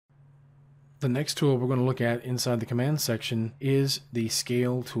The next tool we're going to look at inside the command section is the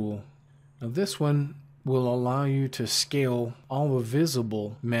scale tool. Now this one will allow you to scale all the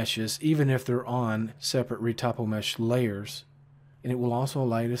visible meshes even if they're on separate Retopo mesh layers. And it will also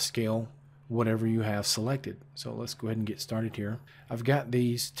allow you to scale whatever you have selected. So let's go ahead and get started here. I've got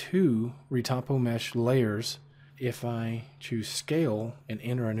these two Retopo mesh layers. If I choose scale and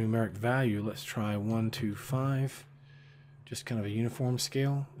enter a numeric value, let's try 125, just kind of a uniform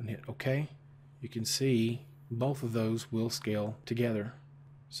scale, and hit OK. You can see both of those will scale together.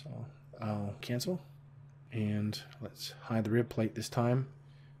 So I'll cancel, and let's hide the rib plate this time.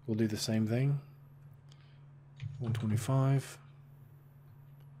 We'll do the same thing. 125.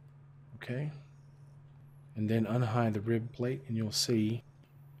 Okay. And then unhide the rib plate, and you'll see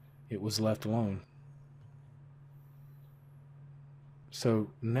it was left alone.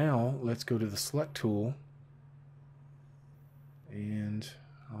 So now let's go to the select tool, and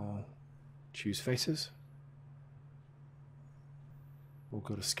I'll choose faces. We'll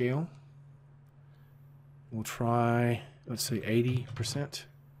go to scale. We'll try, let's say 80%.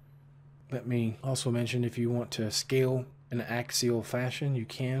 Let me also mention, if you want to scale in an axial fashion, you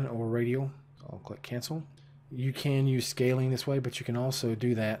can, or radial. I'll click cancel. You can use scaling this way, but you can also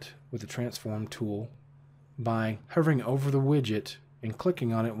do that with the transform tool by hovering over the widget and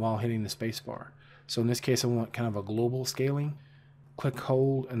clicking on it while hitting the spacebar. So in this case, I want kind of a global scaling. Click,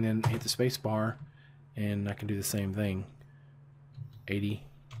 hold, and then hit the spacebar, and I can do the same thing. 80%.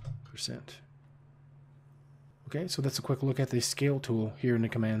 Okay, so that's a quick look at the scale tool here in the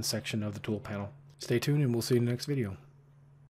command section of the tool panel. Stay tuned and we'll see you in the next video.